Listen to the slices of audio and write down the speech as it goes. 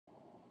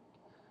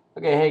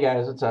Okay, hey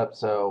guys, what's up?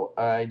 So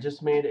I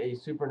just made a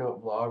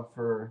Supernote vlog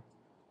for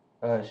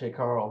Shay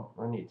Carl.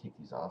 I need to take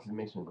these off. It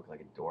makes me look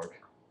like a dork.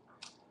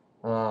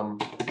 Um,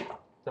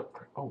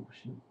 oh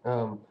shoot.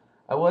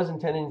 I was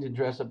intending to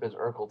dress up as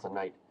Urkel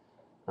tonight.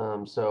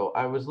 So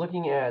I was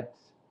looking at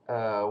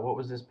what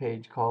was this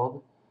page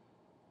called?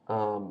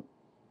 Um,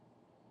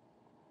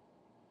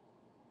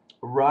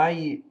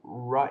 Ray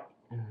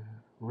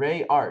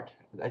Ray Art.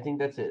 I think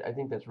that's it. I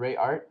think that's Ray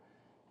Art.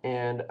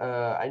 And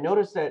I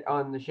noticed that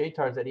on the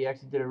Shaytards that he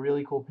actually did a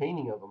really cool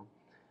painting of them.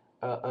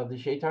 Of the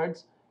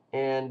Shaytards.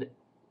 And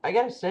I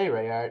gotta say,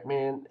 Ray Art,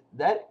 man,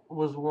 that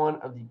was one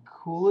of the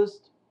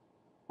coolest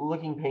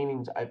looking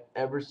paintings I've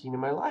ever seen in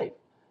my life.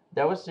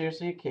 That was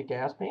seriously a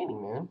kick-ass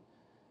painting, man.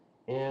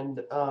 And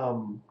I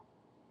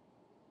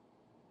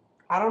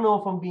don't know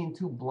if I'm being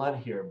too blunt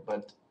here,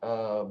 but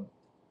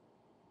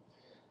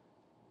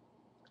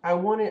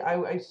I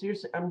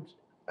seriously,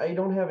 I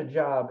don't have a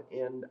job,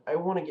 and I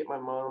want to get my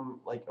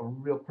mom like a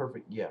real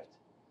perfect gift.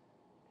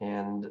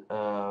 And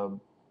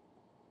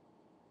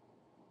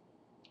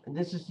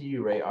this is to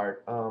you, Ray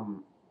Art.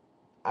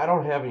 I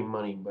don't have any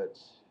money, but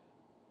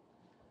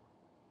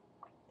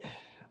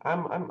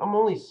I'm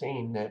only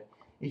saying that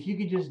if you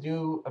could just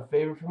do a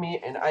favor for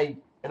me, and I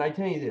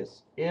tell you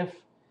this, if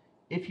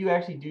you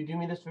actually do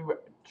me this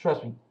favor,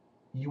 trust me,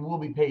 you will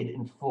be paid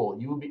in full.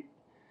 You will be.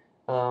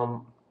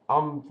 Um,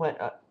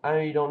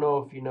 I don't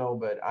know if you know,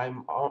 but I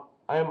am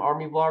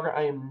Army Vlogger.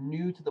 I am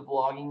new to the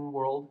vlogging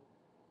world.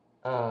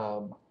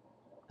 Um,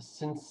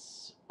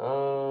 since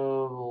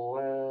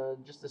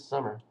just this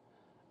summer.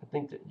 I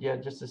think that, yeah,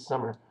 just this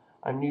summer.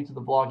 I'm new to the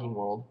vlogging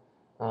world.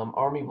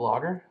 Army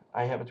Vlogger.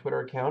 I have a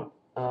Twitter account.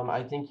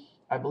 I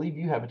believe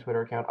you have a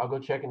Twitter account. I'll go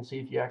check and see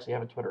if you actually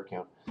have a Twitter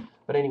account.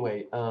 But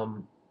anyway,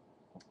 so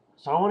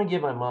I want to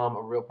give my mom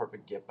a real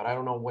perfect gift, but I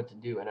don't know what to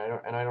do, and I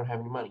don't have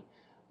any money.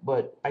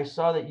 But I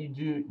saw that you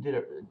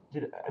did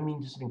I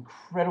mean just an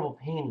incredible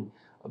painting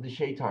of the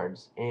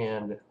Shaytards,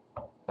 and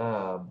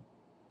um,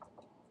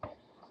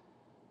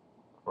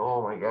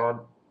 oh my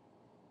God,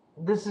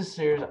 this is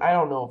serious. I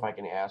don't know if I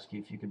can ask you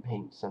if you could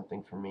paint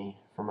something for me,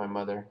 for my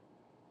mother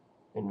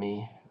and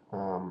me.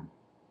 Um,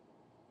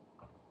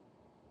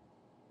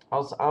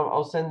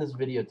 I'll send this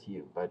video to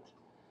you, but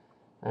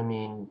I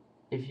mean,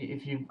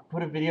 if you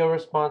put a video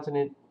response in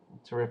it,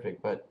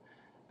 terrific. But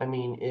I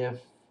mean, if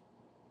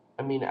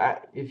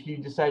you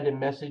decide to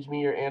message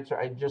me your answer,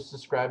 I just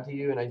subscribe to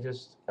you, and I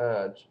just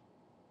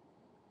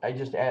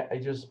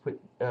put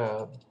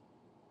ah,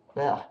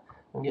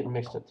 I'm getting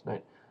mixed up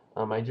tonight.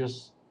 I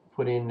just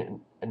put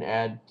in an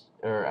ad,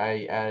 or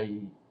I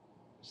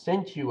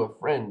sent you a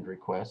friend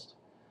request.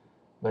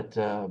 But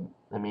I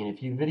mean,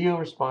 if you video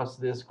response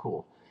to this,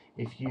 cool.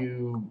 If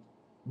you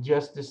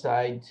just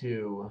decide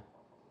to,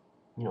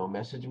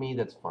 message me,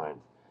 that's fine.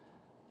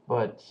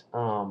 But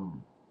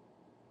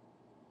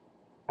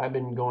I've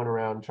been going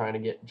around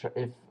trying to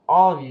if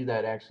all of you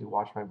that actually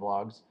watch my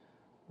vlogs,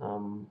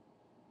 um,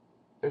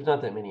 there's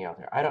not that many out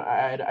there.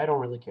 I don't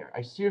really care.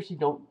 I seriously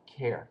don't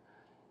care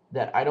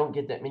that I don't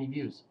get that many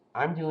views.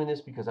 I'm doing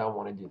this because I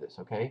want to do this,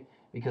 okay?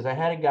 Because I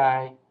had a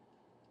guy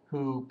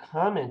who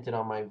commented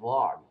on my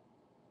vlog,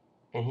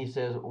 and he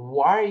says,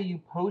 "Why are you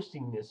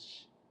posting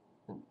this?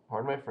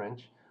 Pardon my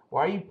French.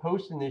 Why are you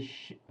posting this?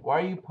 Why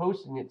are you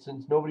posting it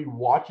since nobody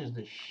watches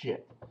this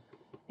shit?"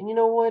 And you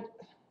know what?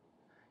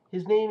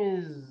 His name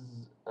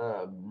is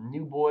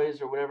New Boys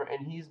or whatever,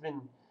 and he's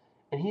been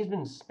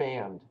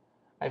spammed.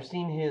 I've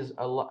seen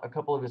a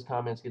couple of his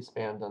comments get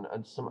spammed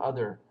on some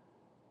other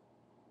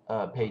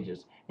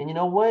pages. And you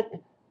know what?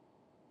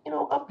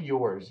 Up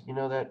yours. You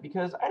know that,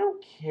 because I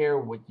don't care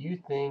what you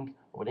think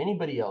or what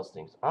anybody else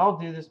thinks. I'll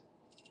do this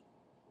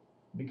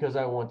because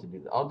I want to do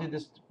this. I'll do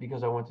this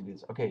because I want to do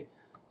this. Okay,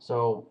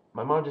 so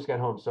my mom just got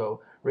home.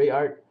 So Ray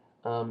Art,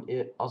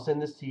 I'll send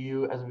this to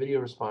you as a video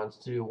response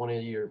to one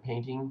of your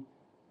painting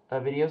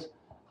videos.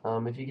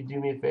 If you could do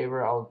me a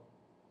favor,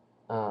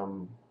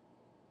 um,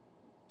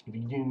 if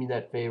you could do me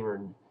that favor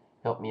and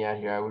help me out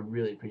here, I would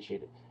really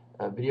appreciate it.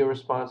 Video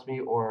response me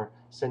or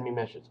send me a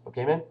message.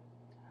 Okay, man?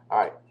 All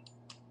right.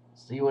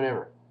 See you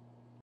whenever.